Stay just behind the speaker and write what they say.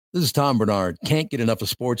This is Tom Bernard. Can't get enough of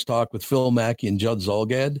sports talk with Phil Mackey and Judd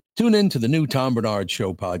Zolgad? Tune in to the new Tom Bernard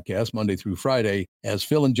Show podcast Monday through Friday as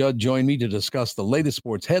Phil and Judd join me to discuss the latest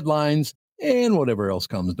sports headlines and whatever else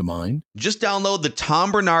comes to mind. Just download the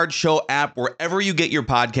Tom Bernard Show app wherever you get your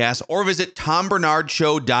podcasts or visit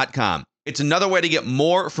tombernardshow.com. It's another way to get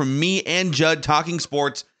more from me and Judd talking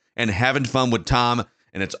sports and having fun with Tom,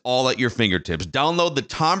 and it's all at your fingertips. Download the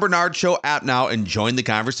Tom Bernard Show app now and join the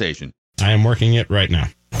conversation. I am working it right now.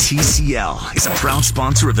 TCL is a proud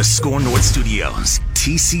sponsor of the Score North Studios.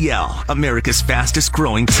 TCL, America's fastest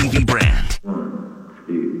growing TV brand. 1,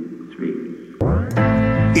 2,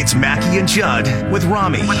 3. It's Mackey and Judd with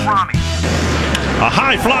Rami. A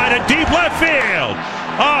high fly to deep left field.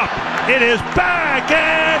 Up. It is back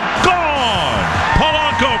and gone.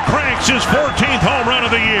 Polanco cranks his 14th home run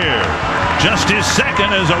of the year. Just his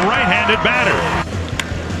second as a right-handed batter.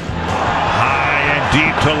 High and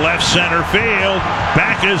deep to left center field.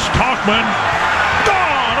 Back is Tauchman.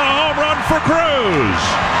 Gone! A home run for Cruz.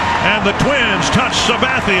 And the Twins touch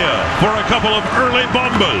Sabathia for a couple of early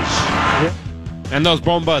bombas. And those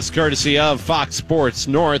bombas courtesy of Fox Sports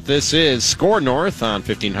North. This is Score North on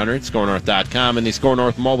 1500, scorenorth.com, and the Score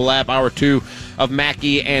North mobile app. Hour 2 of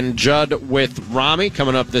Mackey and Judd with Rami.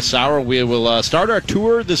 Coming up this hour, we will start our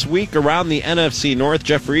tour this week around the NFC North.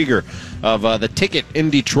 Jeff Rieger of The Ticket in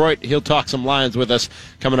Detroit. He'll talk some Lions with us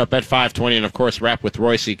coming up at 5:20, and, of course, Rap with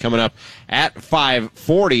Royce coming up at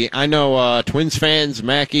 5:40. I know Twins fans,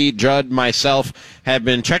 Mackey, Judd, myself, have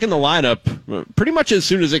been checking the lineup pretty much as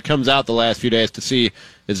soon as it comes out the last few days to see,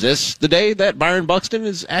 is this the day that Byron Buxton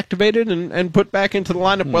is activated and put back into the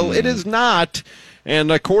lineup? Well, it is not.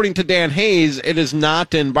 And according to Dan Hayes, it is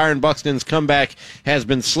not, and Byron Buxton's comeback has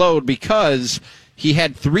been slowed because he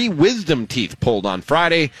had 3 wisdom teeth pulled on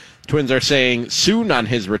Friday. Twins are saying soon on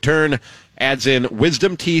his return, adds in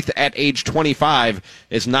wisdom teeth at age 25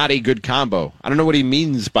 is not a good combo. I don't know what he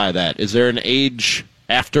means by that. Is there an age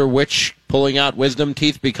after which pulling out wisdom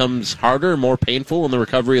teeth becomes harder, more painful, and the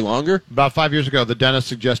recovery longer? About 5 years ago, the dentist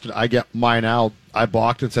suggested I get mine out. I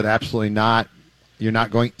balked and said, absolutely not. You're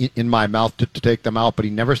not going in my mouth to take them out. But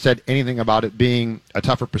he never said anything about it being a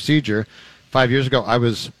tougher procedure. 5 years ago, I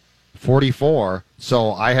was 44,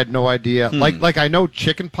 so I had no idea. Like I know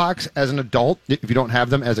chicken pox as an adult, if you don't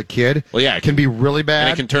have them as a kid, well, yeah, it can be really bad.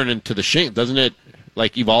 And it can turn into the shingles, doesn't it?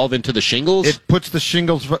 Like evolve into the shingles? It puts the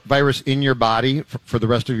shingles virus in your body for the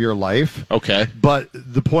rest of your life. Okay. But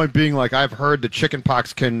the point being, like, I've heard that chicken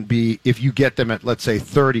pox can be, if you get them at, let's say,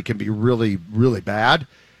 30, can be really, really bad.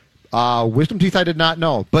 Wisdom teeth, I did not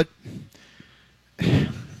know. But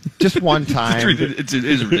just one time. It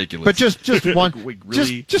is ridiculous. But just one,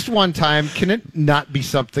 really? just one time. Can it not be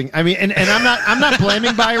something? I mean, and I'm not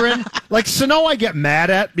blaming Byron. Like Sano, I get mad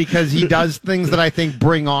at because he does things that I think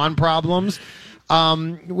bring on problems.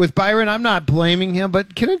 With Byron, I'm not blaming him,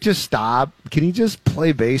 but can it just stop? Can he just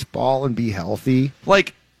play baseball and be healthy?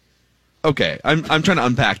 Like, okay, I'm trying to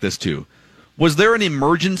unpack this too. Was there an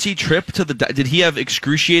emergency trip to the? Did he have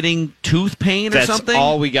excruciating tooth pain or something? That's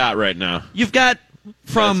all we got right now. You've got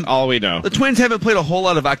from That's all we know. The Twins haven't played a whole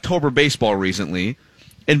lot of October baseball recently,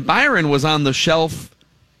 and Byron was on the shelf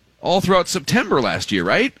all throughout September last year,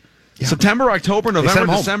 right? Yeah. September, October,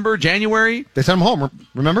 November, December, January. They sent him home,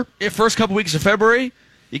 remember? First couple weeks of February.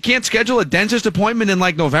 You can't schedule a dentist appointment in,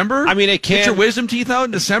 like, November? I mean, it can. Get your wisdom teeth out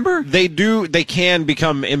in December? They can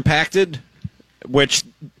become impacted, which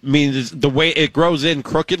means the way it grows in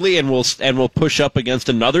crookedly and will push up against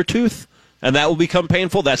another tooth, and that will become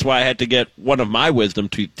painful. That's why I had to get one of my wisdom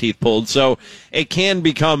teeth pulled. So it can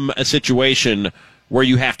become a situation where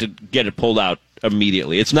you have to get it pulled out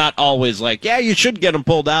immediately. It's not always like, yeah, you should get them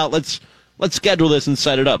pulled out. Let's schedule this and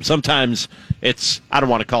set it up. Sometimes it's, I don't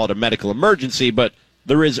want to call it a medical emergency, but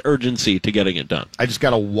there is urgency to getting it done. I just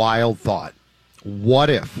got a wild thought. What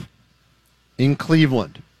if in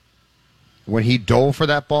Cleveland, when he dove for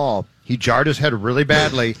that ball, he jarred his head really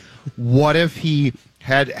badly? What if he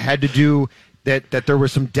had to do that there were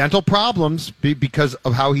some dental problems because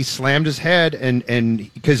of how he slammed his head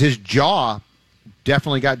and because his jaw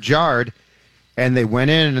definitely got jarred, and they went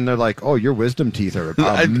in and they're like, oh, your wisdom teeth are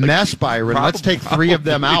a mess, Byron. Let's take 3 of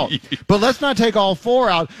them out. But let's not take all 4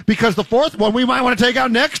 out, because the 4th one we might want to take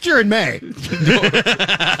out next year in May.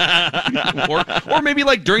 or maybe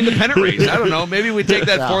like during the pennant race. I don't know. Maybe we take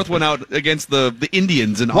that 4th one out against the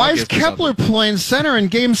Indians in August. Why is Kepler playing center in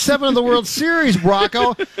Game 7 of the World Series,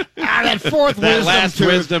 Brocco? That 4th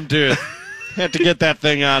wisdom tooth. Had to get that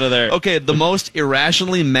thing out of there. Okay, the most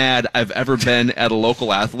irrationally mad I've ever been at a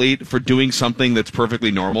local athlete for doing something that's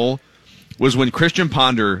perfectly normal was when Christian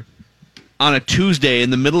Ponder, on a Tuesday in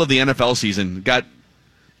the middle of the NFL season,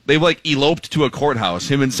 They've like eloped to a courthouse,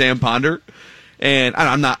 him and Sam Ponder. And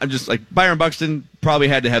I'm just like, Byron Buxton probably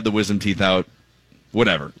had to have the wisdom teeth out.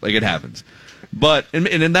 Whatever. Like, it happens. But,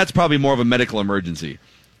 and that's probably more of a medical emergency.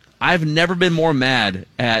 I've never been more mad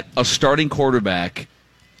at a starting quarterback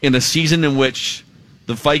in a season in which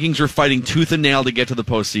the Vikings were fighting tooth and nail to get to the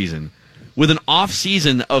postseason, with an off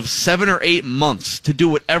season of 7 or 8 months to do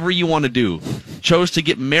whatever you want to do, chose to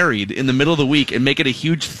get married in the middle of the week and make it a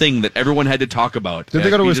huge thing that everyone had to talk about. Did they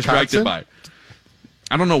go to Wisconsin?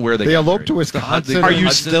 I don't know where they eloped to Wisconsin. Are you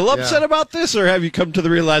still upset about this, or have you come to the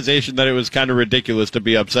realization that it was kind of ridiculous to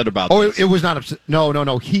be upset about this? Oh, it was not upset. No.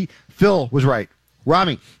 Phil was right.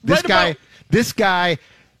 Rami, this guy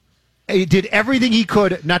did everything he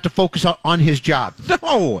could not to focus on his job.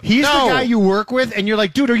 No. He's the guy you work with, and you're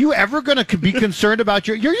like, dude, are you ever going to be concerned about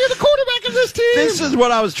you're the quarterback of this team? This is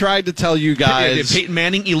what I was trying to tell you guys. Did Peyton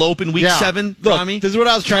Manning elope in week 7, Look, Rami? this is what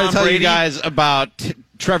I was trying to tell Brady? you guys about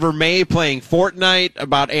Trevor May playing Fortnite,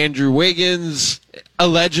 about Andrew Wiggins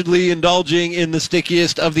allegedly indulging in the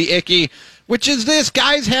stickiest of the icky, which is this.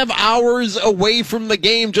 Guys have hours away from the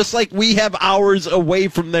game just like we have hours away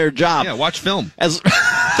from their job. Yeah, watch film.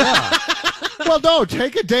 Well, no,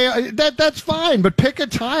 take a day. That's fine, but pick a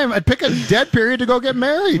time. Pick a dead period to go get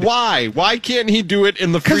married. Why? Why can't he do it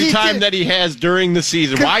in the free time that he has during the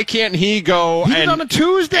season? Why can't he go on a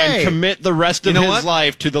Tuesday and commit the rest of his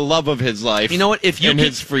life to the love of his life? You know what? If you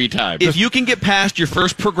his free time, if you can get past your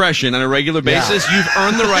first progression on a regular basis, you've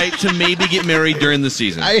earned the right to maybe get married during the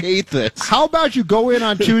season. I hate this. How about you go in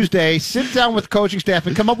on Tuesday, sit down with coaching staff,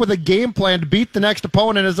 and come up with a game plan to beat the next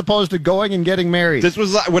opponent, as opposed to going and getting married? This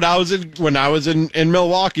was like when I was in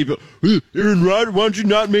Milwaukee. But Aaron Rodgers, why don't you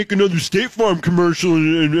not make another State Farm commercial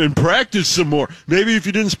and practice some more? Maybe if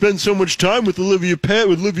you didn't spend so much time with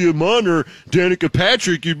Olivia Munn or Danica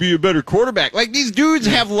Patrick, you'd be a better quarterback. Like, these dudes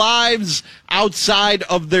have lives outside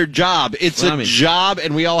of their job. It's a job,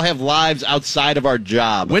 and we all have lives outside of our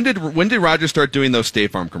job. When did Rodgers start doing those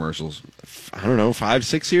State Farm commercials? I don't know,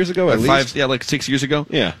 5-6 years ago at least. Like 6 years ago.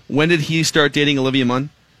 Yeah. When did he start dating Olivia Munn?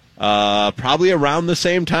 Probably around the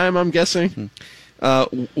same time, I'm guessing.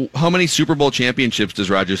 How many Super Bowl championships does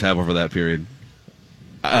Rodgers have over that period?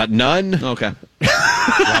 None. Okay.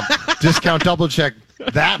 Discount double check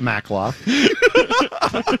that, Mackloff.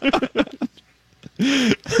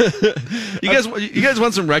 You guys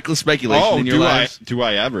want some reckless speculation in your lives? Do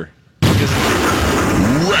I ever?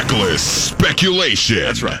 Reckless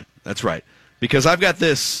speculation. That's right. Because I've got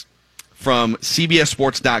this from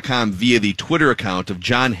CBSSports.com via the Twitter account of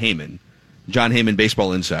John Heyman,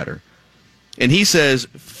 Baseball Insider. And he says,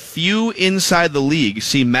 few inside the league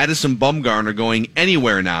see Madison Bumgarner going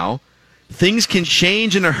anywhere now. Things can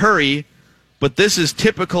change in a hurry, but this is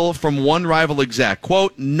typical from one rival exec.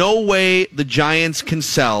 Quote, no way the Giants can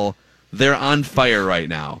sell. They're on fire right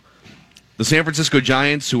now. The San Francisco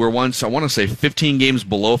Giants, who were once, I want to say, 15 games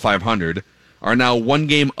below 500, are now 1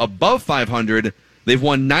 game above 500. They've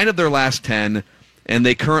won 9 of their last 10, and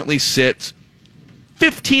they currently sit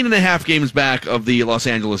 15 and a half games back of the Los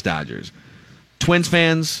Angeles Dodgers. Twins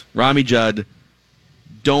fans, Rami Judd,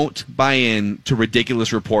 don't buy in to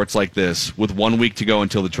ridiculous reports like this with 1 week to go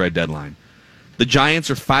until the trade deadline. The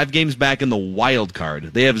Giants are 5 games back in the wild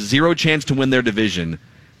card. They have 0 chance to win their division.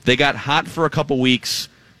 They got hot for a couple weeks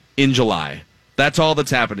in July. That's all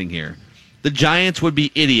that's happening here. The Giants would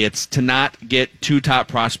be idiots to not get 2 top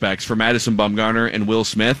prospects for Madison Bumgarner and Will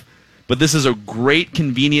Smith, but this is a great,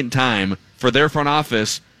 convenient time for their front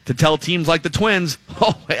office to tell teams like the Twins,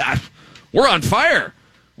 we're on fire.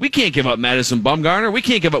 We can't give up Madison Bumgarner. We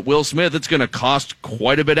can't give up Will Smith. It's going to cost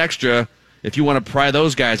quite a bit extra if you want to pry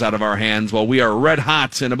those guys out of our hands while we are red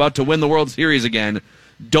hot and about to win the World Series again.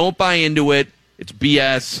 Don't buy into it. It's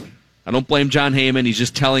BS. I don't blame John Heyman. He's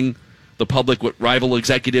just telling the public what rival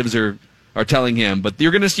executives are telling him. But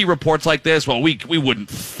you're going to see reports like this. Well, we wouldn't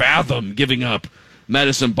fathom giving up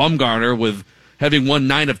Madison Bumgarner with having won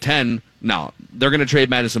 9 of 10. No, they're going to trade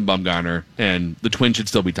Madison Bumgarner, and the Twins should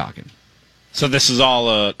still be talking. So this is all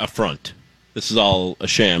a front. This is all a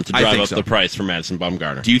sham to drive up so. the price for Madison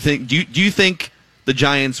Bumgarner. Do you think the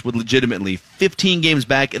Giants would legitimately 15 games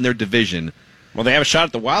back in their division? Well, they have a shot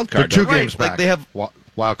at the wild card. They're 2 games right. back. Like they have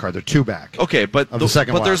wild card. They're 2 back. Okay, but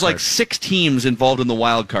there's like 6 teams involved in the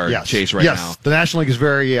wild card chase right now. Yes, the National League is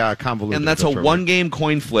very convoluted. And that's a 1-game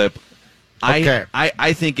coin flip. Okay.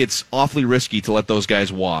 I think it's awfully risky to let those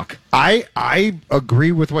guys walk. I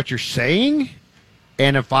agree with what you're saying,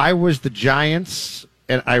 and if I was the Giants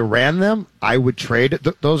and I ran them, I would trade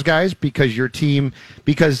those guys because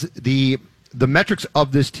the metrics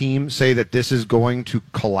of this team say that this is going to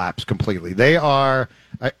collapse completely. They are,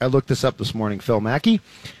 I looked this up this morning, Phil Mackey,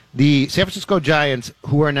 The San Francisco Giants,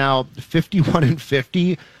 who are now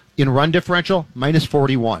 51-50 in run differential, minus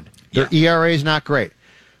 41. Their ERA is not great.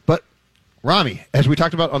 But, Rami, as we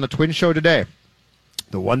talked about on the Twin Show today,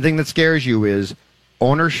 the one thing that scares you is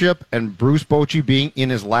ownership and Bruce Bochy being in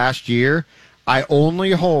his last year. I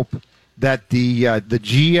only hope that the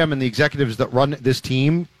GM and the executives that run this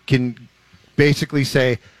team can basically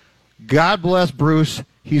say, God bless Bruce.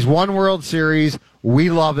 He's won World Series. We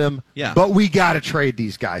love him. Yeah. But we got to trade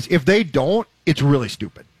these guys. If they don't, it's really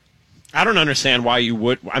stupid. I don't understand why you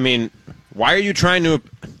would. I mean, why are you trying to?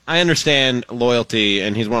 I understand loyalty,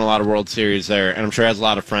 and he's won a lot of World Series there, and I'm sure he has a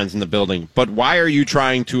lot of friends in the building. But why are you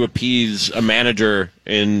trying to appease a manager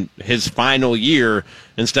in his final year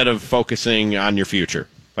instead of focusing on your future?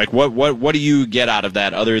 Like, what do you get out of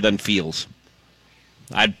that other than feels?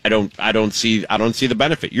 I don't see the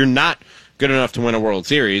benefit. You're not good enough to win a World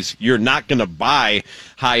Series. You're not going to buy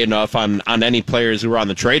high enough on any players who are on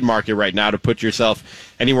the trade market right now to put yourself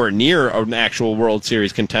anywhere near an actual World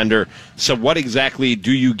Series contender. So what exactly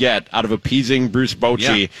do you get out of appeasing Bruce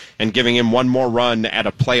Bochy and giving him one more run at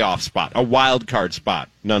a playoff spot, a wild card spot,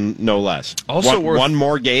 no less? Also one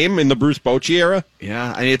more game in the Bruce Bochy era?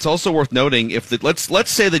 Yeah, and it's also worth noting if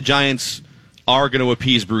let's say the Giants are going to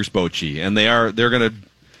appease Bruce Bochy and they're going to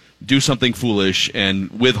do something foolish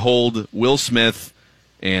and withhold Will Smith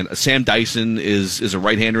and Sam Dyson is a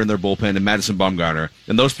right-hander in their bullpen and Madison Bumgarner,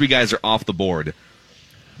 and those three guys are off the board.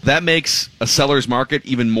 That makes a seller's market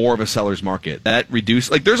even more of a seller's market. That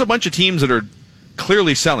there's a bunch of teams that are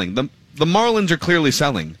clearly selling. The Marlins are clearly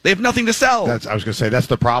selling. They have nothing to sell. I was going to say, that's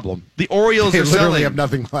the problem. The Orioles They are literally selling. have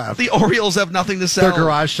nothing left. The Orioles have nothing to sell. Their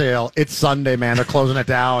garage sale. It's Sunday, man. They're closing it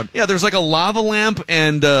down. Yeah, there's like a lava lamp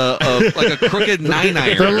and like a crooked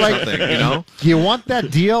 9-iron or something, you know? You want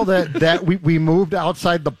that deal that we moved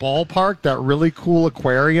outside the ballpark, that really cool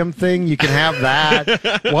aquarium thing? You can have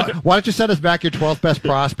that. Why don't you send us back your 12th best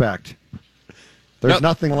prospect? There's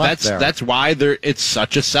nothing left there. That's why it's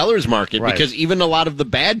such a seller's market, Right. because even a lot of the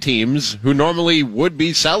bad teams who normally would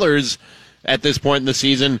be sellers at this point in the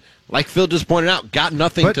season, like Phil just pointed out, got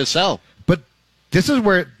nothing to sell. But this is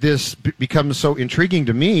where this becomes so intriguing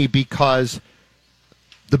to me, because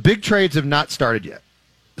the big trades have not started yet.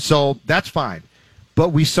 So that's fine. But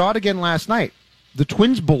we saw it again last night. The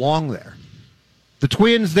Twins belong there. The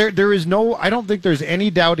Twins, there is no, I don't think there's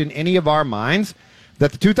any doubt in any of our minds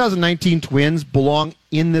that the 2019 Twins belong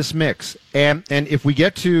in this mix. And if we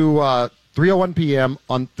get to 3:01 p.m.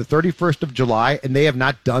 on the 31st of July and they have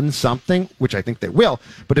not done something, which I think they will,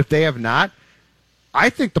 but if they have not, I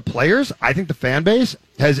think the players, I think the fan base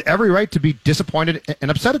has every right to be disappointed and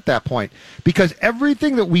upset at that point, because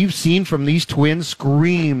everything that we've seen from these Twins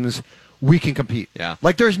screams we can compete. Yeah.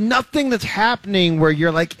 Like, there's nothing that's happening where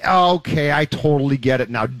you're like, oh, okay, I totally get it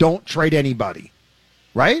now. Don't trade anybody.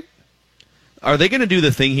 Right? Are they going to do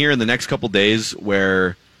the thing here in the next couple days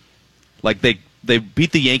where, like, they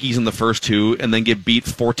beat the Yankees in the first two and then get beat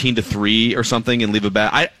 14-3 or something and leave a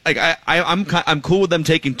bad? I'm cool with them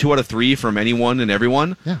taking 2 out of 3 from anyone and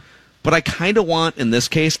everyone. Yeah. But I kind of want, in this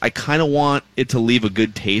case, I kind of want it to leave a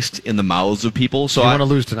good taste in the mouths of people. So you want to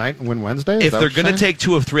lose tonight and win Wednesday? Is if that they're what you're going to saying? take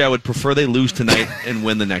 2 of 3, I would prefer they lose tonight and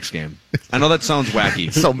win the next game. I know that sounds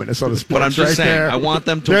wacky. So Minnesota sports. But I'm just right saying, there. I want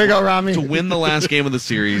them There you go, Rami. to win the last game of the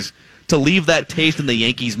series, to leave that taste in the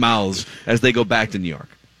Yankees' mouths as they go back to New York.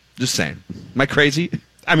 Just saying. Am I crazy?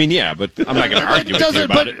 I mean, yeah, but I'm not going to argue with you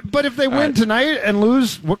about it. But if they win tonight and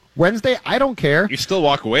lose Wednesday, I don't care. You still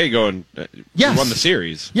walk away going, Yes. you won the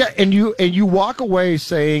series. Yeah, and you walk away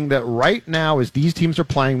saying that right now, as these teams are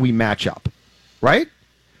playing, we match up, right?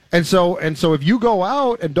 And so if you go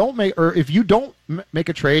out and don't make, or if you don't make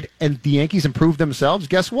a trade and the Yankees improve themselves,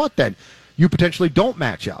 guess what? Then you potentially don't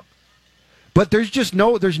match up. But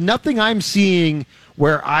there's nothing I'm seeing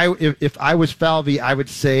where if I was Falvey, I would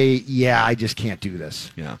say, yeah, I just can't do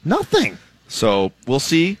this. Yeah. Nothing. So we'll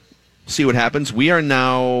see what happens. We are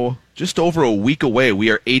now just over a week away. We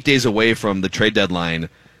are 8 days away from the trade deadline,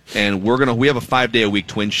 and we have a 5-day-a-week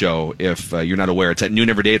Twin Show. If you're not aware, it's at noon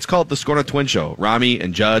every day. It's called the Score North Twin Show. Rami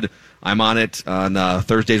and Judd. I'm on it on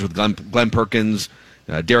Thursdays with Glenn Perkins,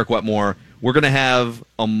 Derek Wetmore. We're going to have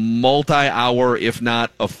a multi-hour, if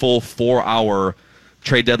not a full 4-hour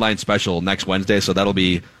trade deadline special next Wednesday, so that'll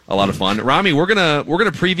be a lot of fun. Rami, we're gonna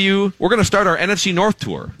preview. We're gonna start our NFC North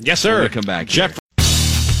tour. Yes, sir. When we come back. Jeff.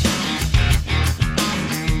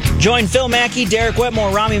 Join Phil Mackey, Derek Wetmore,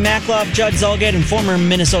 Rami Makloff, Judd Zulgad, and former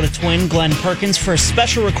Minnesota Twin Glenn Perkins for a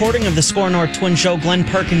special recording of the Score North Twin Show, Glenn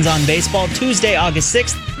Perkins on Baseball, Tuesday, August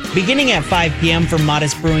 6th, beginning at 5 p.m. for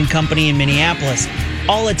Modest Brewing Company in Minneapolis.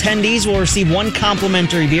 All attendees will receive one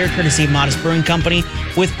complimentary beer courtesy of Modest Brewing Company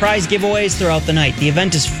with prize giveaways throughout the night. The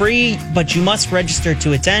event is free, but you must register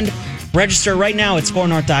to attend. Register right now at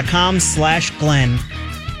scorenorth.com/Glenn.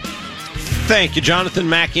 Thank you, Jonathan.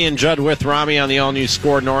 Mackey and Judd with Rami on the all-new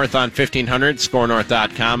Score North on 1500,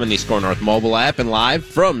 scorenorth.com, and the Score North mobile app, and live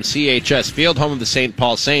from CHS Field, home of the St.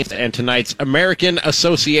 Paul Saints, and tonight's American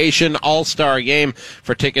Association All-Star Game.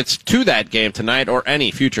 For tickets to that game tonight or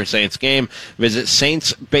any future Saints game, visit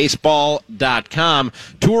saintsbaseball.com.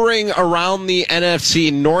 Touring around the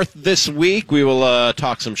NFC North this week, we will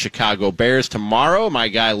talk some Chicago Bears tomorrow. My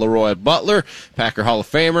guy Leroy Butler, Packer Hall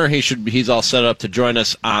of Famer, he's all set up to join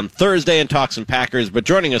us on Thursday and talk some Packers, but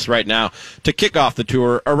joining us right now to kick off the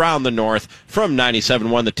tour around the North from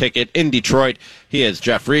 97.1 The Ticket in Detroit, he is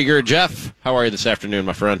Jeff Rieger. Jeff, how are you this afternoon,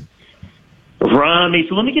 my friend? Rami,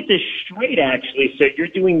 so let me get this straight, actually. So you're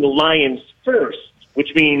doing the Lions first,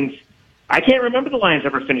 which means I can't remember the Lions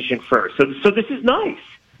ever finishing first. So this is nice.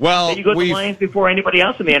 Well, you go to the Lions before anybody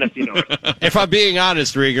else in the NFC North. If I'm being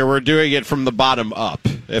honest, Rieger, we're doing it from the bottom up,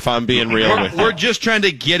 if I'm being real with you. We're just trying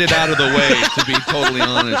to get it out of the way, to be totally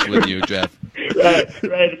honest with you, Jeff. Right.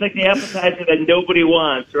 It's like the appetizer that nobody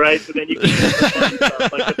wants, right? So then you can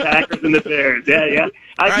stuff like the Packers and the Bears. Yeah.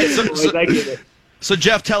 I get it. So,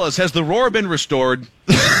 Jeff, tell us, has the roar been restored?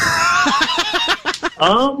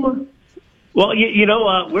 Well, you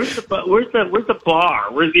know, where's the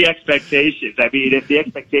bar? Where's the expectations? I mean, if the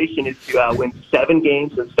expectation is to win 7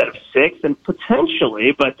 games instead of 6, then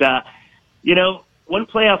potentially, but one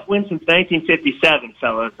playoff win since 1957,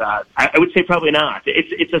 fellas. I would say probably not.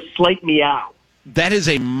 It's a slight meow. That is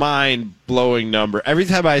a mind-blowing number. Every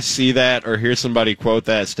time I see that or hear somebody quote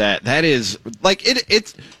that stat, that is like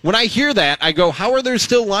it's when I hear that, I go, how are there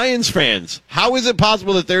still Lions fans? How is it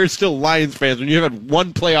possible that there are still Lions fans when you have had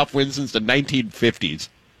one playoff win since the 1950s?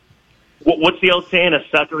 What's the old saying? A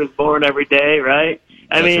sucker is born every day, right?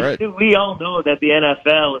 I mean, right. We all know that the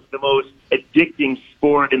NFL is the most addicting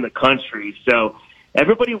sport in the country, so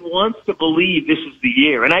everybody wants to believe this is the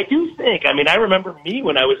year. And I do think, I remember me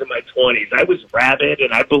when I was in my 20s. I was rabid,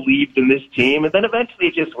 and I believed in this team. And then eventually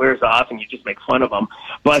it just wears off, and you just make fun of them.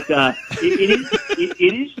 But it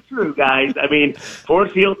is true, guys. I mean,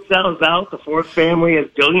 Ford Field sells out. The Ford family has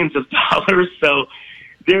billions of dollars. So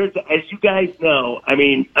there's, as you guys know,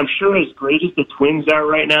 I'm sure as great as the Twins are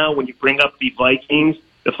right now, when you bring up the Vikings,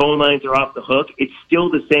 the phone lines are off the hook. It's still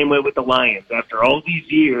the same way with the Lions. After all these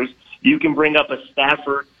years, you can bring up a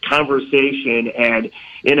Stafford conversation, and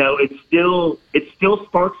it still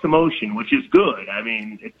sparks emotion, which is good. I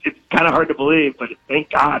mean, it's kind of hard to believe, but thank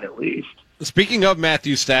God at least. Speaking of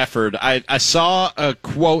Matthew Stafford, I saw a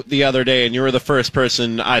quote the other day, and you were the first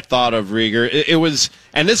person I thought of, Rieger. It was,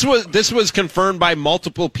 and this was confirmed by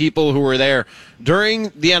multiple people who were there during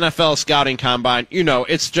the NFL scouting combine.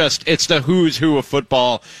 It's the who's who of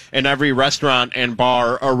football in every restaurant and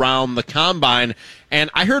bar around the combine. And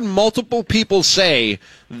I heard multiple people say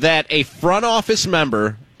that a front office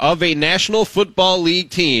member of a National Football League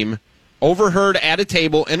team overheard at a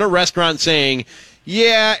table in a restaurant saying,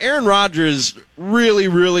 yeah, Aaron Rodgers, really,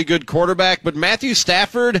 really good quarterback, but Matthew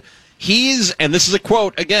Stafford, he's, and this is a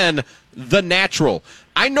quote, again, the natural.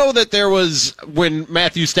 I know that there was, when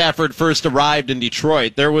Matthew Stafford first arrived in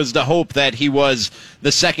Detroit, there was the hope that he was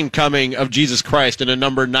the second coming of Jesus Christ in a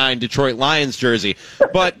number 9 Detroit Lions jersey.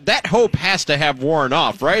 But that hope has to have worn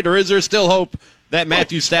off, right? Or is there still hope that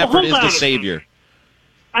Matthew Stafford is the savior?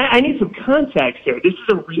 I need some context here. This is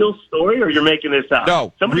a real story, or you're making this up?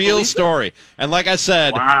 No, real story. And like I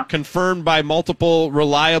said, confirmed by multiple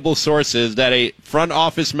reliable sources that a front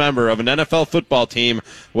office member of an NFL football team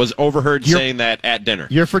was overheard saying that at dinner.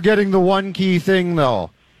 You're forgetting the one key thing,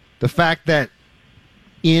 though. The fact that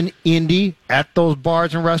in Indy, at those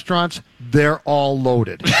bars and restaurants, they're all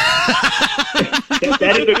loaded.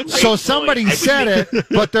 So somebody said it,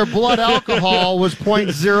 but their blood alcohol was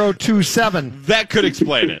 0.027. That could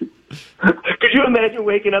explain it. Could you imagine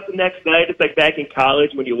waking up the next night? It's like back in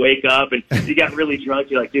college when you wake up and you got really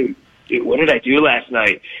drunk. You're like, dude, what did I do last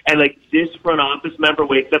night? And like this front office member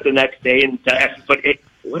wakes up the next day and asks, like, hey,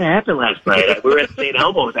 what happened last night? We were at St.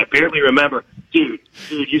 Elmo's. I barely remember. Dude,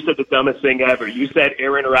 you said the dumbest thing ever. You said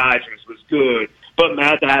Aaron Rodgers was good, but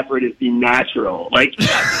Matt Stafford is the natural. Like,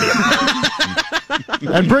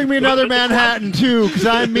 and bring me another Manhattan, too, because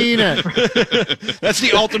I mean it. That's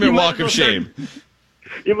the ultimate walk of shame.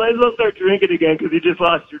 You might as well start drinking again because you just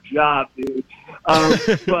lost your job, dude.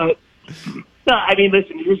 But, no,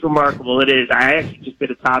 listen, it is remarkable. It is. I actually just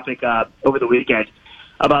did a topic over the weekend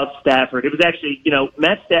about Stafford. It was actually,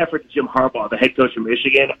 Matt Stafford and Jim Harbaugh, the head coach of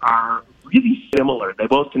Michigan, are really similar. They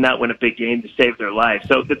both cannot win a big game to save their life.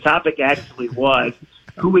 So the topic actually was,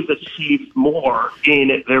 who has achieved more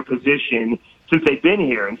in their position since they've been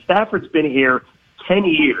here. And Stafford's been here 10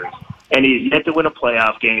 years, and he's yet to win a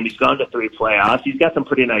playoff game. He's gone to 3 playoffs. He's got some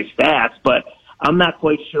pretty nice stats, but I'm not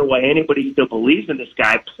quite sure why anybody still believes in this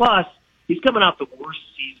guy. Plus, he's coming off the worst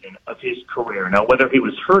season of his career. Now, whether he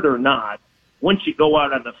was hurt or not, once you go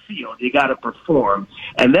out on the field, you got to perform.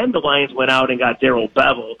 And then the Lions went out and got Darrell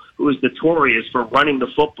Bevel, who is notorious for running the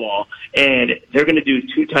football. And they're going to do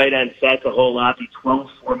 2 tight end sets a whole lot, the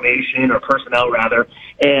 12 formation or personnel rather.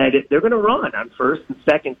 And they're going to run on first and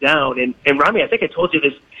second down. And Rami, I think I told you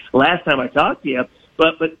this last time I talked to you,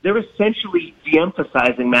 but they're essentially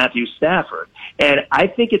de-emphasizing Matthew Stafford. And I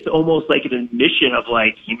think it's almost like an admission of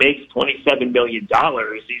like, he makes $27 million.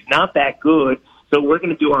 He's not that good. So we're going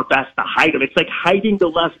to do our best to hide him. It's like hiding the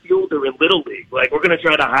left fielder in Little League. Like, we're going to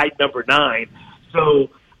try to hide number 9. So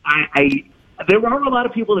there are a lot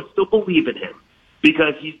of people that still believe in him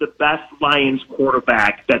because he's the best Lions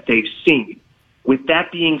quarterback that they've seen. With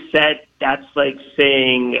that being said, that's like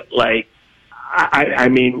saying, like, I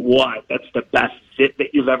mean, what? That's the best sit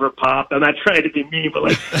that you've ever popped? I'm not trying to be mean, but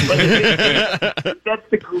like that's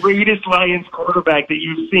the greatest Lions quarterback that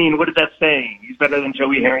you've seen. What is that saying? He's better than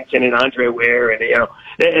Joey Harrington and Andre Ware, and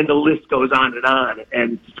and the list goes on,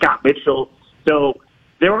 and Scott Mitchell. So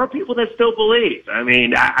there are people that still believe. I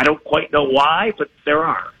mean, I don't quite know why, but there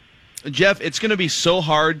are. Jeff, it's going to be so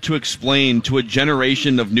hard to explain to a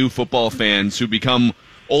generation of new football fans who become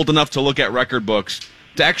old enough to look at record books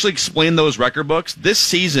to actually explain those record books. This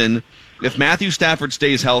season, if Matthew Stafford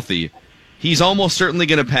stays healthy, he's almost certainly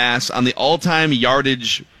going to pass on the all-time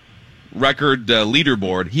yardage record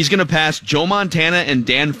leaderboard. He's going to pass Joe Montana and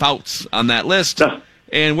Dan Fouts on that list.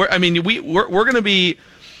 And we're going to be,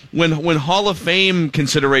 when Hall of Fame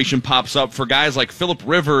consideration pops up for guys like Phillip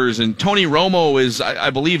Rivers, and Tony Romo is, I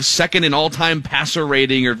believe, second in all-time passer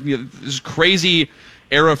rating, or this crazy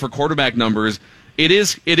era for quarterback numbers. It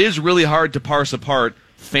is really hard to parse apart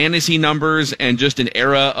fantasy numbers and just an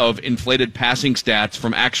era of inflated passing stats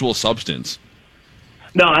from actual substance.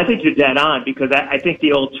 No, I think you're dead on, because I think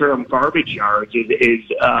the old term garbage yards is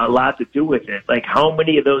a lot to do with it. Like, how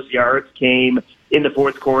many of those yards came in the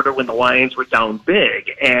fourth quarter when the Lions were down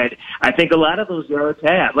big? And I think a lot of those yards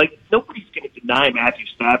have. Like, nobody's going to deny Matthew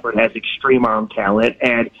Stafford has extreme arm talent.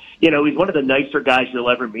 And, he's one of the nicer guys you'll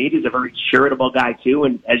ever meet. He's a very charitable guy, too.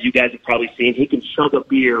 And as you guys have probably seen, he can chug a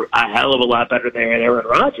beer a hell of a lot better than Aaron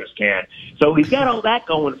Rodgers can. So he's got all that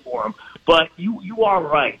going for him. But you are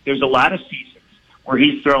right. There's a lot of seasons where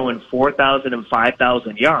he's throwing 4,000 and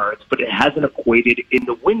 5,000 yards, but it hasn't equated in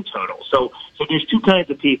the win total. So there's 2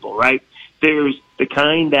 kinds of people, right? There's the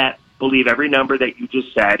kind that believe every number that you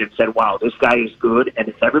just said and said, wow, this guy is good, and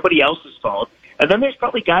it's everybody else's fault. And then there's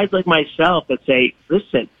probably guys like myself that say,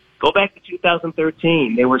 listen, go back to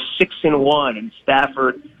 2013. They were 6-1, and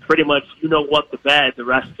Stafford pretty much, what the bed the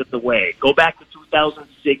rest of the way. Go back to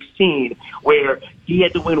 2016, where he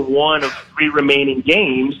had to win 1 of 3 remaining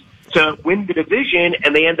games to win the division,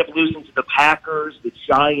 and they end up losing to the Packers, the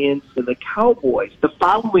Giants, and the Cowboys. The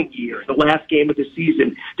following year, the last game of the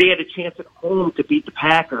season, they had a chance at home to beat the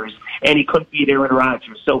Packers, and he couldn't beat Aaron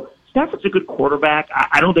Rodgers. So Stafford's a good quarterback.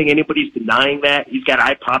 I don't think anybody's denying that. He's got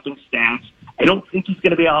eye-popping stats. I don't think he's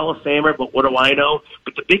going to be a Hall of Famer, but what do I know?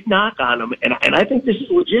 But the big knock on him, and I think this is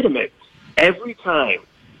legitimate, every time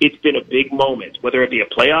it's been a big moment, whether it be a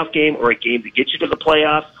playoff game or a game to get you to the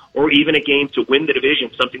playoffs, or even a game to win the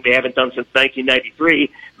division, something they haven't done since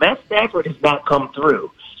 1993, Matt Stafford has not come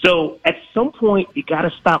through. So at some point, you got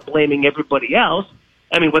to stop blaming everybody else.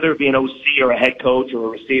 I mean, whether it be an OC or a head coach or a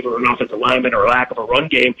receiver or an offensive lineman or a lack of a run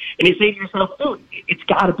game, and you say to yourself, dude, it's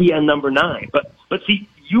got to be on number 9. But see,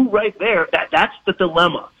 you right there, that's the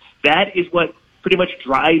dilemma. That is what pretty much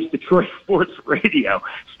drives Detroit sports radio.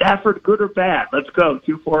 Stafford, good or bad? Let's go,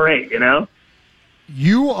 248,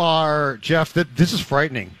 You are, Jeff, this is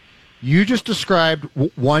frightening. You just described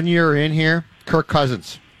 1 year in here, Kirk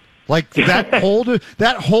Cousins. Like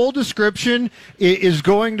that whole description is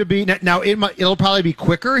going to be now. It'll probably be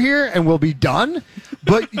quicker here, and we'll be done.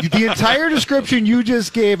 But the entire description you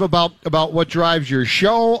just gave about what drives your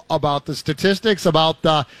show, about the statistics, about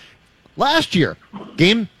the last year,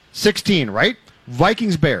 game 16, right?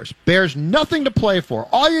 Vikings, Bears. Bears, nothing to play for.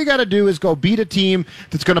 All you got to do is go beat a team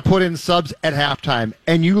that's going to put in subs at halftime,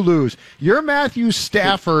 and you lose. Your Matthew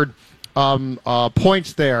Stafford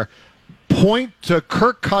points there point to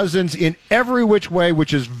Kirk Cousins in every which way,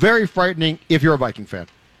 which is very frightening if you're a Viking fan.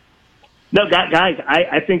 No, guys,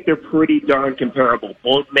 I think they're pretty darn comparable.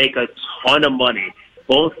 Both make a ton of money.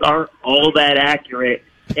 Both aren't all that accurate,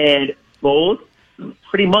 and both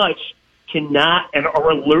pretty much cannot and are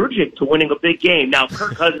allergic to winning a big game. Now,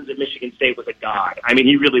 Kirk Cousins at Michigan State was a god. I mean,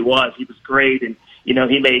 he really was. He was great, and he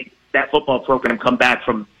made that football program come back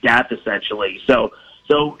from death essentially. So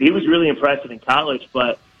he was really impressive in college,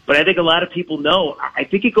 but I think a lot of people know. I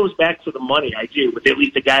think it goes back to the money. I do, with at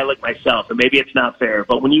least a guy like myself, and maybe it's not fair,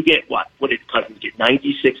 but when you get what did Cousins get?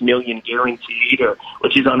 $96 million guaranteed,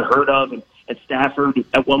 which is unheard of, and Stafford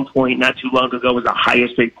at one point not too long ago was the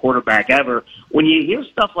highest paid quarterback ever. When you hear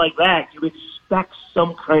stuff like that, you expect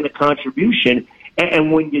some kind of contribution,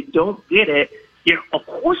 and when you don't get it, of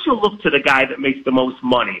course you'll look to the guy that makes the most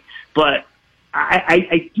money. But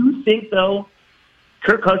I do think, though,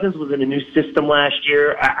 Kirk Cousins was in a new system last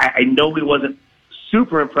year. I know he wasn't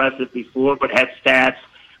super impressive before, but had stats.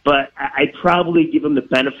 But I'd probably give him the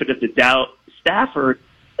benefit of the doubt. Stafford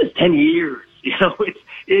is 10 years.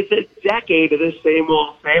 It's a decade of this same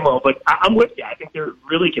old. But I'm with you. I think they're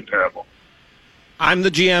really comparable. I'm the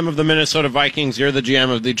GM of the Minnesota Vikings. You're the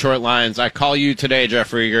GM of the Detroit Lions. I call you today, Jeff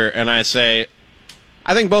Rieger, and I say,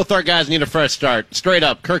 I think both our guys need a fresh start. Straight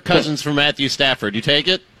up, Kirk Cousins for Matthew Stafford. You take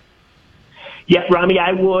it? Yeah, Rami,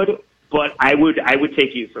 I would, but I would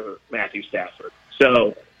take you for Matthew Stafford.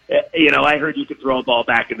 So, I heard you could throw a ball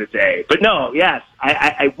back in the day. But no, yes,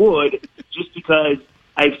 I would, just because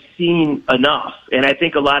I've seen enough. And I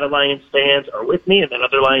think a lot of Lions fans are with me, and then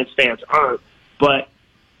other Lions fans aren't. But,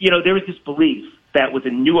 there was this belief that with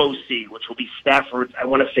a new OC, which will be Stafford's, I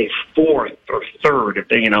want to say, fourth or third, if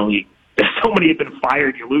they, so many have been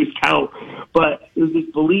fired, you lose count. But there was this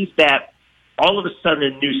belief that all of a sudden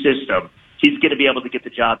in a new system, he's going to be able to get the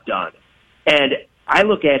job done. And I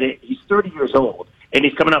look at it, he's 30 years old, and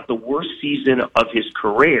he's coming off the worst season of his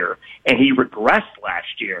career, and he regressed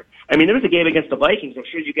last year. I mean, there was a game against the Vikings, I'm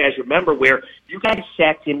sure you guys remember, where you guys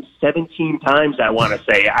sacked him 17 times, I want to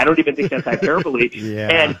say. I don't even think that's hyperbole.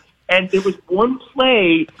 Yeah. And there was one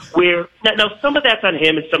play where, now some of that's on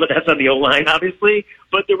him and some of that's on the O-line, obviously,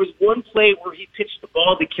 but there was one play where he pitched the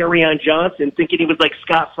ball to Kerryon Johnson thinking he was like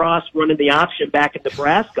Scott Frost running the option back in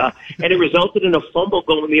Nebraska, and it resulted in a fumble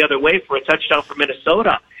going the other way for a touchdown for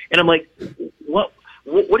Minnesota. And I'm like,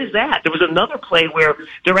 what is that? There was another play where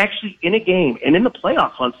they're actually in a game and in the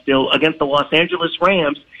playoff hunt still against the Los Angeles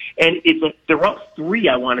Rams, and they're up 3,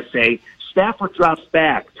 I want to say. Stafford drops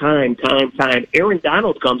back time. Aaron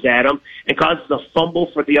Donald comes at him and causes a fumble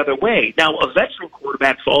for the other way. Now, a veteran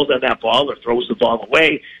quarterback falls on that ball or throws the ball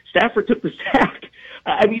away. Stafford took the sack.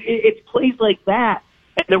 I mean, it's plays like that.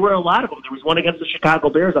 And there were a lot of them. There was one against the Chicago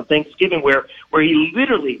Bears on Thanksgiving where he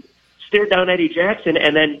literally stared down Eddie Jackson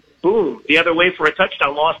and then, boom, the other way for a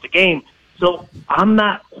touchdown, lost the game. So I'm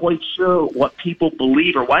not quite sure what people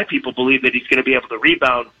believe or why people believe that he's going to be able to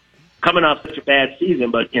rebound coming off such a bad season.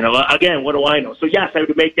 But, again, what do I know? So, yes, I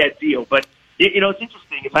would make that deal. But, it's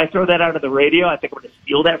interesting. If I throw that out of the radio, I think I'm going to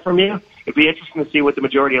steal that from you. It'd be interesting to see what the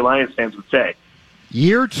majority of Lions fans would say.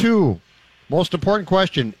 Year 2. Most important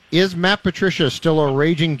question, is Matt Patricia still a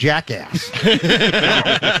raging jackass?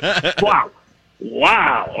 Wow.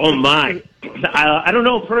 Oh, my. I don't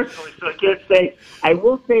know personally, so I can't say. I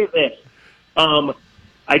will say this.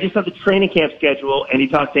 I just have the training camp schedule, and he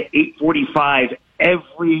talks to 8:45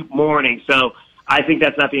 every morning. So I think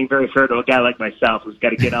that's not being very fair to a guy like myself who's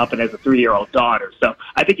got to get up and has a 3-year-old daughter. So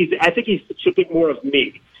I think he's chipping more of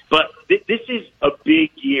me. But this is a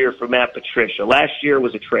big year for Matt Patricia. Last year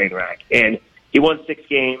was a train wreck, and he won 6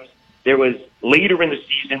 games. There was later in the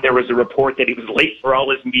season, there was a report that he was late for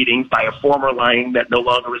all his meetings by a former Lion that no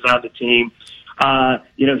longer is on the team.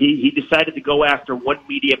 He decided to go after one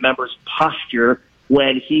media member's posture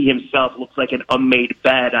when he himself looks like an unmade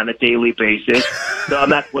bed on a daily basis. So I'm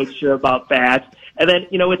not quite sure about that. And then,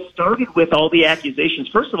 it started with all the accusations.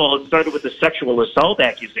 First of all, it started with the sexual assault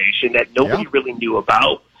accusation that nobody really knew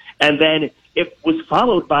about. And then it was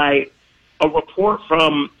followed by a report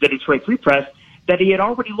from the Detroit Free Press that he had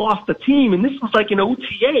already lost the team. And this was like an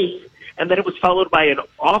OTA. And then it was followed by an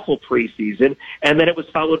awful preseason. And then it was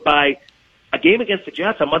followed by a game against the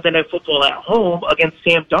Jets on Monday Night Football at home against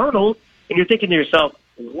Sam Darnold. And you're thinking to yourself,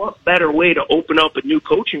 what better way to open up a new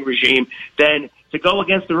coaching regime than to go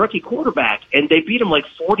against the rookie quarterback? And they beat him like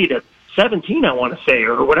 40-17, I want to say,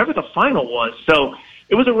 or whatever the final was. So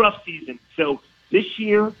it was a rough season. So this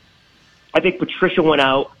year, I think Patricia went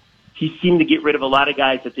out. He seemed to get rid of a lot of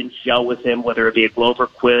guys that didn't gel with him, whether it be a Glover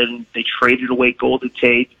Quinn. They traded away Golden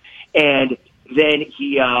Tate. And then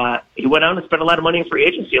he went out and spent a lot of money in free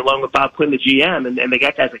agency along with Bob Quinn, the GM, and they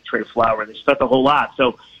got guys like Trey Flower. They spent a whole lot.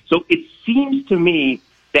 So it seems to me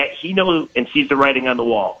that he knows and sees the writing on the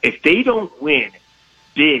wall. If they don't win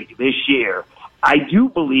big this year, I do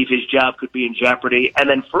believe his job could be in jeopardy. And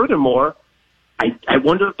then furthermore, I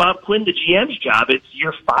wonder if Bob Quinn, the GM's job, it's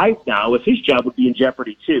year 5 now, if his job would be in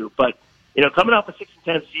jeopardy too. But, coming off a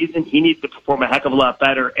 6-10 season, he needs to perform a heck of a lot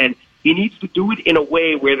better, and he needs to do it in a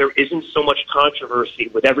way where there isn't so much controversy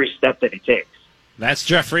with every step that he takes. That's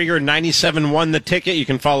Jeff Rieger, 97 The Ticket. You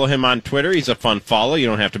can follow him on Twitter. He's a fun follow. You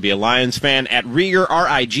don't have to be a Lions fan. At Rieger,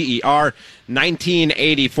 Riger,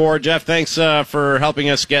 1984. Jeff, thanks for helping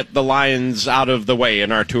us get the Lions out of the way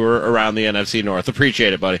in our tour around the NFC North.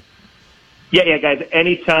 Appreciate it, buddy. Yeah, guys,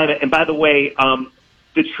 anytime. And by the way,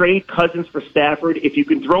 the trade Cousins for Stafford, if you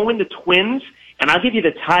can throw in the Twins, and I'll give you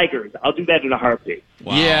the Tigers, I'll do that in a heartbeat.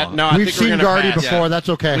 Wow. Yeah, no, We've seen Gardy before. Yeah. That's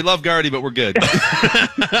okay. We love Gardy, but we're good.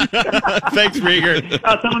 Thanks,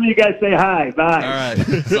 Rieger. Some of you guys say hi. Bye. All right.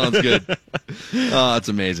 Sounds good. Oh, that's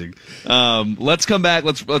amazing. Let's come back.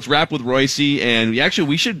 Let's wrap with Royce, and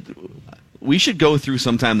we should go through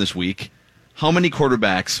sometime this week. How many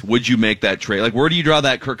quarterbacks would you make that trade? Like, where do you draw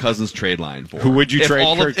that Kirk Cousins trade line for? Who would you trade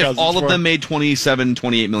Kirk Cousins for? If all of them made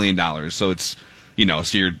 $27-28 million, so it's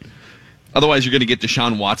so you're. Otherwise, you're going to get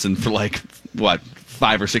Deshaun Watson for $5 or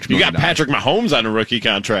 $6 million. You got Patrick Mahomes on a rookie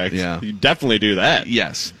contract. Yeah, you definitely do that.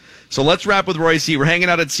 Yes. So let's wrap with Royce. We're hanging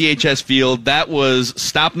out at CHS Field. That was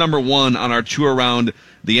stop number 1 on our tour around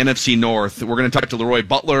the NFC North. We're going to talk to Leroy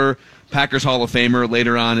Butler, Packers Hall of Famer,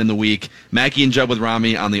 later on in the week. Mackey and Judd with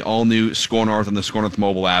Rami on the all-new Score North and the Score North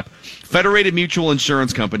mobile app. Federated Mutual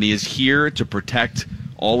Insurance Company is here to protect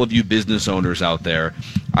all of you business owners out there.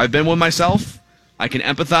 I've been one myself. I can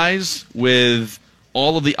empathize with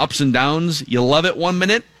all of the ups and downs. You love it 1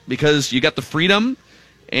 minute because you got the freedom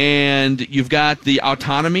and you've got the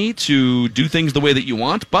autonomy to do things the way that you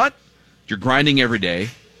want, but you're grinding every day.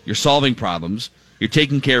 You're solving problems. You're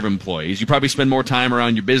taking care of employees. You probably spend more time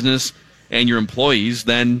around your business and your employees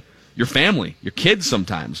than your family, your kids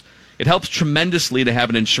sometimes. It helps tremendously to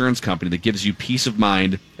have an insurance company that gives you peace of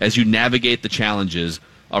mind as you navigate the challenges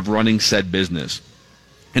of running said business.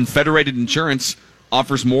 And Federated Insurance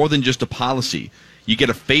offers more than just a policy. You get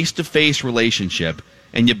a face-to-face relationship,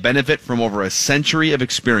 and you benefit from over a century of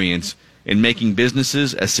experience in making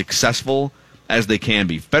businesses as successful as they can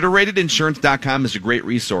be. FederatedInsurance.com is a great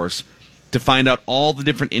resource to find out all the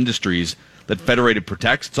different industries that Federated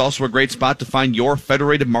protects. It's also a great spot to find your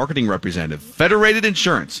Federated marketing representative. Federated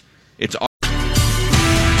Insurance. It's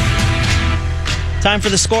time for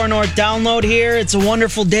the Score North download here. It's a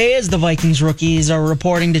wonderful day as the Vikings rookies are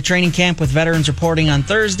reporting to training camp with veterans reporting on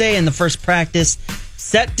Thursday and the first practice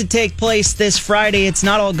set to take place this Friday. It's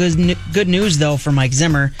not all good news, though, for Mike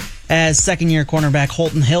Zimmer, as second-year cornerback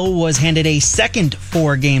Holton Hill was handed a second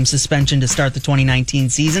 4-game suspension to start the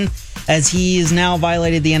 2019 season, as he has now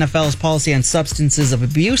violated the NFL's policy on substances of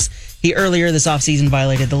abuse. He earlier this offseason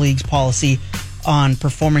violated the league's policy on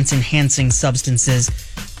performance-enhancing substances,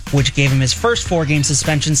 which gave him his first 4-game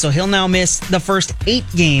suspension, so he'll now miss the first 8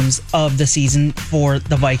 games of the season for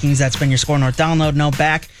the Vikings. That's been your Score North download. Now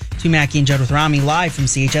back to Mackey and Judd with Rami live from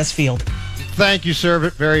CHS Field. Thank you, sir.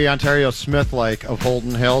 Very Ontario Smith-like of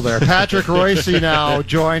Holton Hill there. Patrick Royce now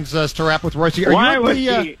joins us to wrap with Royce. Why was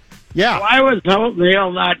Holton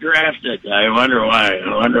Hill not drafted? I wonder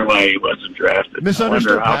why. He wasn't drafted.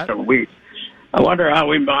 Misunderstood, I wonder how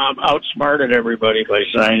we outsmarted everybody by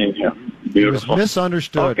signing him. Beautiful. It was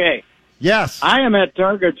misunderstood. Okay. Yes. I am at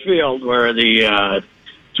Target Field where the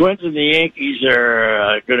Twins and the Yankees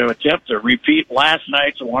are going to attempt to repeat last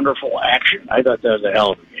night's wonderful action. I thought that was a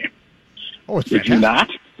hell of a game. Oh, it's Did you not?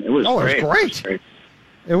 It was great.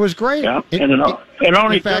 It was great. Yeah. It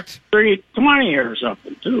only took 3:20 or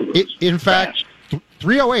something, too. In fact,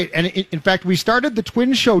 3:08. And in fact, we started the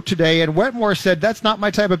Twins show today, and Wetmore said, "That's not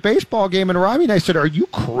my type of baseball game." And Rami and I said, "Are you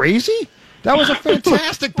crazy? That was a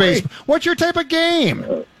fantastic baseball. What's your type of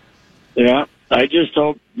game?" Yeah, I just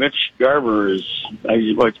hope Mitch Garver is.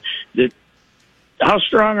 How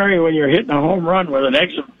strong are you when you're hitting a home run with an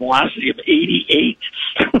exit velocity of 88?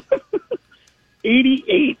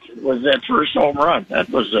 88 was that first home run. That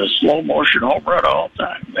was a slow motion home run all the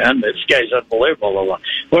time, man. This guy's unbelievable.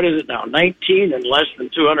 What is it now? 19 and less than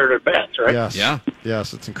 200 at bats, right? Yes. Yeah.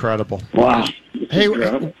 Yes, it's incredible. Wow. Hey,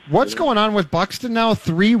 what's going on with Buxton now?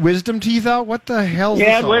 3 wisdom teeth out? What the hell is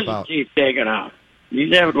this all about? Wisdom teeth taken out.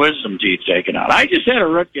 He's having wisdom teeth taken out. I just had a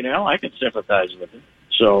root canal. I can sympathize with him.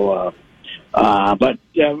 So, but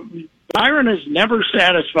Byron is never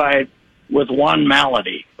satisfied with one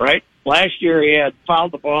malady, right? Last year he had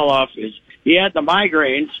fouled the ball off he had the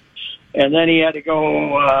migraines, and then he had to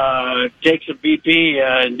go take some BP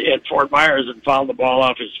at Fort Myers and fouled the ball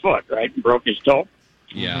off his foot, right, and broke his toe.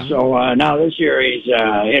 Yeah. So now this year he's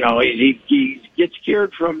he gets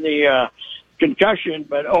cured from the concussion,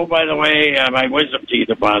 but oh, by the way, my wisdom teeth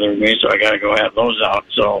are bothering me, so I got to go have those out.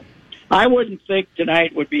 So I wouldn't think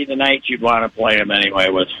tonight would be the night you'd want to play him anyway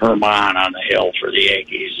with Herman on the hill for the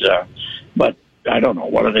Yankees. But I don't know.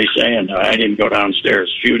 What are they saying? I didn't go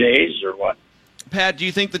downstairs. A few days or what? Pat, do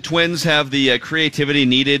you think the Twins have the creativity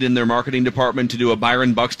needed in their marketing department to do a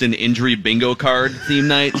Byron Buxton injury bingo card theme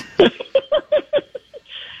night?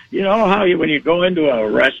 You know how when you go into a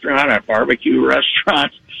restaurant, a barbecue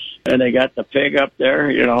restaurant, and they got the pig up there,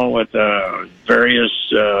 with various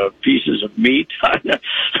pieces of meat they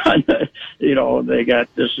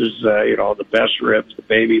got, this is, the best ribs, the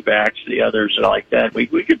baby backs, the others like that. We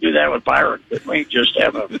could do that with Byron, couldn't we? Just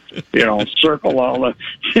have a, circle all the,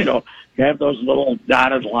 have those little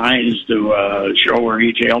dotted lines to show where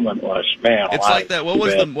each ailment was. Man, it's like that.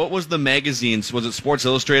 What was the magazines? Was it Sports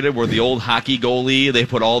Illustrated where the old hockey goalie, they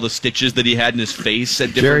put all the stitches that he had in his face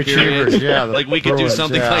at different periods? Cheevers, yeah. Like we could do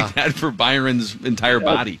something like that for Byron's entire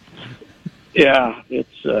body. Yeah,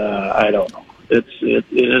 it's I don't know. It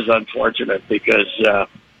is unfortunate because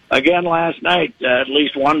again last night at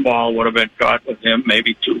least one ball would have been caught with him,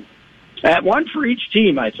 maybe two. One for each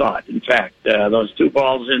team, I thought. In fact, those two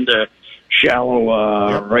balls into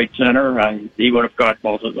shallow right center, he would have caught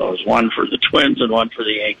both of those. One for the Twins and one for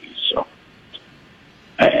the Yankees. So,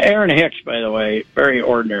 Aaron Hicks, by the way, very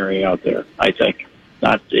ordinary out there. I think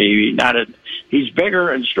he's bigger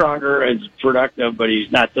and stronger and productive, but he's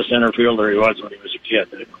not the center fielder he was when he was a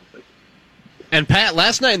kid. And Pat,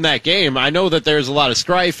 last night in that game, I know that there's a lot of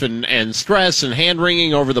strife and stress and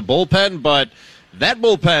hand-wringing over the bullpen, but that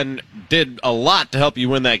bullpen did a lot to help you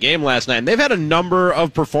win that game last night. And they've had a number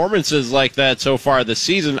of performances like that so far this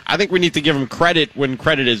season. I think we need to give them credit when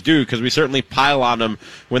credit is due because we certainly pile on them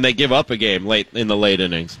when they give up a game late in the late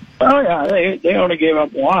innings. Oh, yeah, they only gave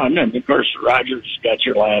up one. And, of course, Rogers got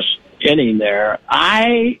your last inning there.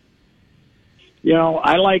 I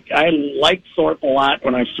liked Thorpe a lot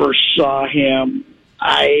when I first saw him.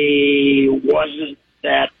 I wasn't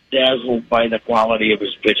that dazzled by the quality of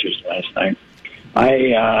his pitches last night.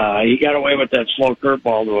 He got away with that slow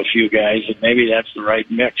curveball to a few guys, and maybe that's the right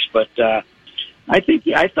mix. But I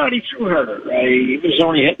thought he threw harder. He was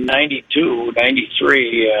only hitting 92,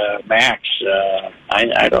 93 max.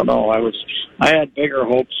 I don't know. I had bigger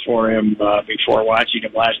hopes for him before watching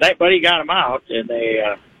him last night, but he got him out, and they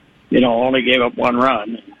only gave up one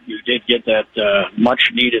run. You did get that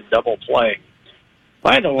much needed double play.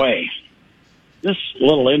 By the way, this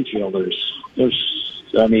little infielders,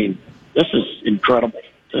 this is incredible.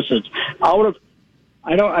 This is I'm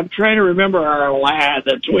trying to remember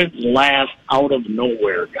the Twins' last out of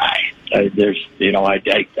nowhere guy.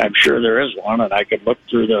 I'm sure there is one, and I could look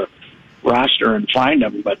through the roster and find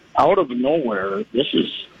him. But out of nowhere, this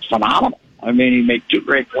is phenomenal. He made two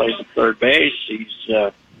great plays at third base.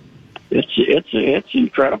 It's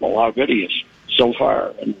incredible how good he is so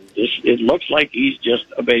far, and it looks like he's just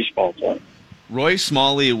a baseball player. Roy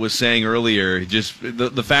Smalley was saying earlier, just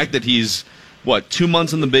the fact that he's, 2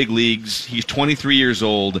 months in the big leagues, he's 23 years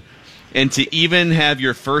old, and to even have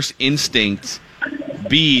your first instinct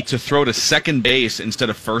be to throw to second base instead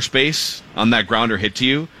of first base on that grounder hit to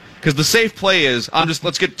you, because the safe play is,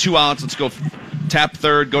 let's get 2 outs, let's go tap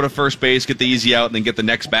third, go to first base, get the easy out, and then get the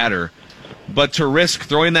next batter. But to risk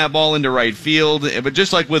throwing that ball into right field, but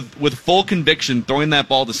just like with full conviction, throwing that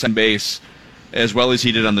ball to second base, as well as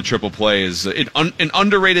he did on the triple play, is an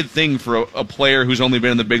underrated thing for a player who's only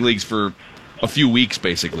been in the big leagues for a few weeks,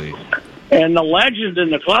 basically. And the legend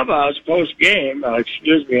in the clubhouse post game,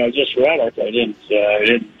 excuse me, I just read it. I didn't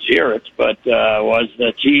hear it, but was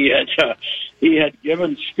that he had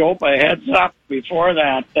given Scope a heads up before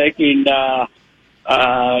that, thinking,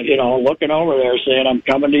 looking over there, saying, "I'm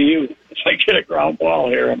coming to you. If I get a ground ball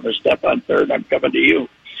here, I'm going to step on third. I'm coming to you."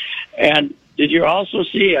 And did you also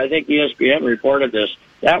see, I think ESPN reported this,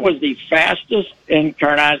 that was the fastest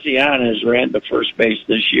Encarnacion has ran to first base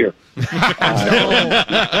this year. Well,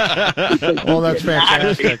 that's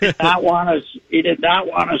fantastic. He did not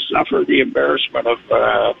want to suffer the embarrassment of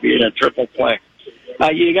being a triple play.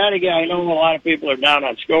 You got to get, I know a lot of people are down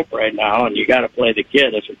on Scope right now, and you got to play the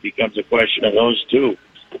kid if it becomes a question of those two.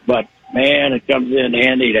 But, man, it comes in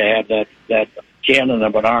handy to have that cannon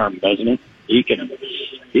of an arm, doesn't it? He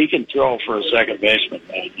can throw for a second baseman,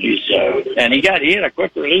 man. And he had a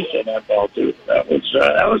quick release in that ball too. That's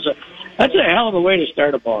a hell of a way to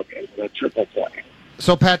start a ball game with a triple play.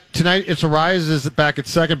 So Pat, tonight it's Arise is back at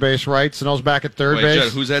second base, right? Sano's back at third base.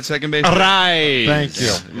 Judd, who's at second base? Arise. Thank you.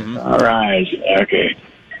 Mm-hmm. Arise. Okay.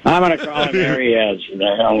 I'm going to call him Arias.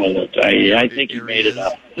 The hell with it. I think he made it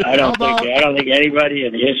up. I don't think anybody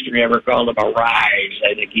in history ever called him Arise.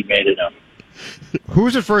 I think he made it up.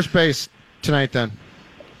 Who's at first base tonight then?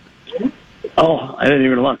 Oh, I didn't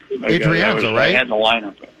even look. Adrianza, right? I had the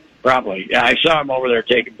lineup. Probably. Yeah, I saw him over there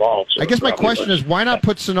taking balls. So I guess my question is, why not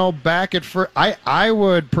put Sano back at first? I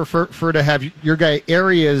would prefer to have your guy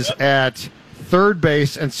Arias at third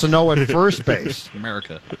base and Sano at first base.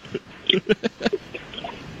 America.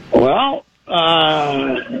 Well,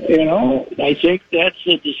 I think that's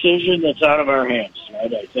a decision that's out of our hands.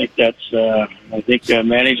 Right? I think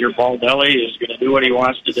manager Baldelli is going to do what he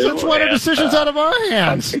wants to do. Since when are decisions out of our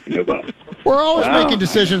hands? We're always making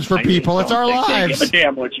decisions for people. It's our lives. Give a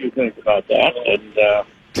damn what you think about that. And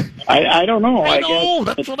I don't know. I know.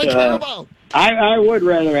 That's what I care about. I would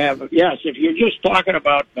rather have, yes, if you're just talking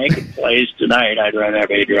about making plays tonight, I'd rather have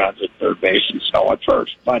Adrians at third base and Snow at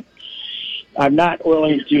first. But I'm not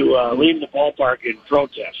willing to leave the ballpark in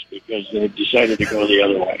protest because they've decided to go the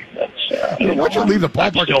other way. Why don't you leave the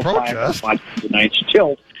ballpark in protest? Tonight's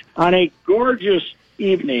tilt on a gorgeous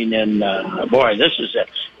evening, and boy, this is it.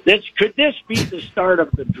 Could this be the start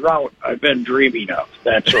of the drought I've been dreaming of?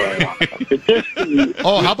 That's what I want. Could this be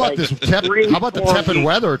how about this? How about the tepid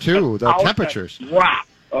weather too? The temperatures. A drop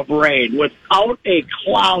of rain without a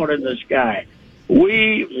cloud in the sky.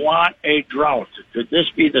 We want a drought. Could this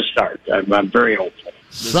be the start? I'm very hopeful.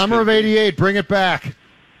 Summer of '88, bring it back.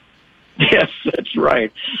 Yes, that's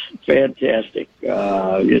right. Fantastic.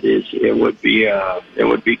 It is. It would be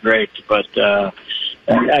great. But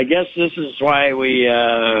I guess this is why we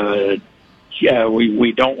don't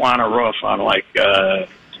want a roof on like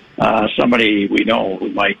somebody we know who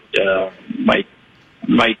might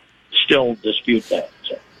still dispute that.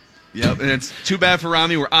 So. Yep, and it's too bad for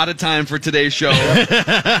Rami. We're out of time for today's show.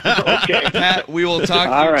 Okay, Pat, we will talk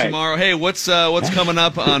to you tomorrow. Hey, what's coming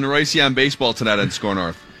up on Royce on Baseball tonight on Score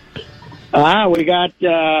North? We got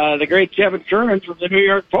the great Kevin Kernan from the New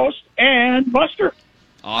York Post and Buster.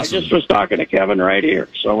 Awesome. I just was talking to Kevin right here,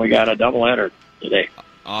 so we got a doubleheader today.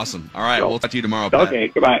 Awesome. All right, we'll talk to you tomorrow, Pat. Okay,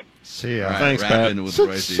 goodbye. See ya. Right, thanks, Pat.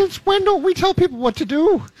 Since when don't we tell people what to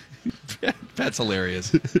do? That's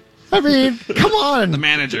hilarious. I mean, come on. The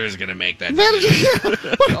manager is going to make that.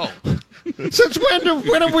 Since when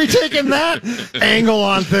have we taken that angle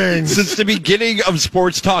on things? Since the beginning of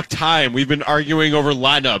Sports Talk time, we've been arguing over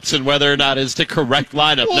lineups and whether or not it's the correct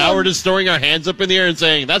lineup. Well, now we're just throwing our hands up in the air and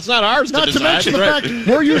saying, that's not ours to decide. Not to mention the fact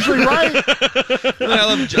we're usually right. I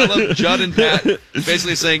love Judd and Pat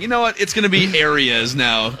basically saying, you know what, it's going to be areas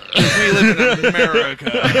now. We live in America.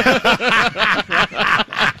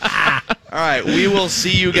 All right, we will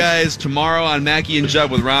see you guys tomorrow on Mackey and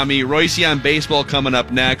Judd with Rami. Royce on Baseball coming up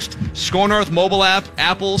next. Score North mobile app,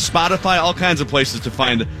 Apple, Spotify, all kinds of places to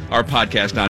find our podcast on.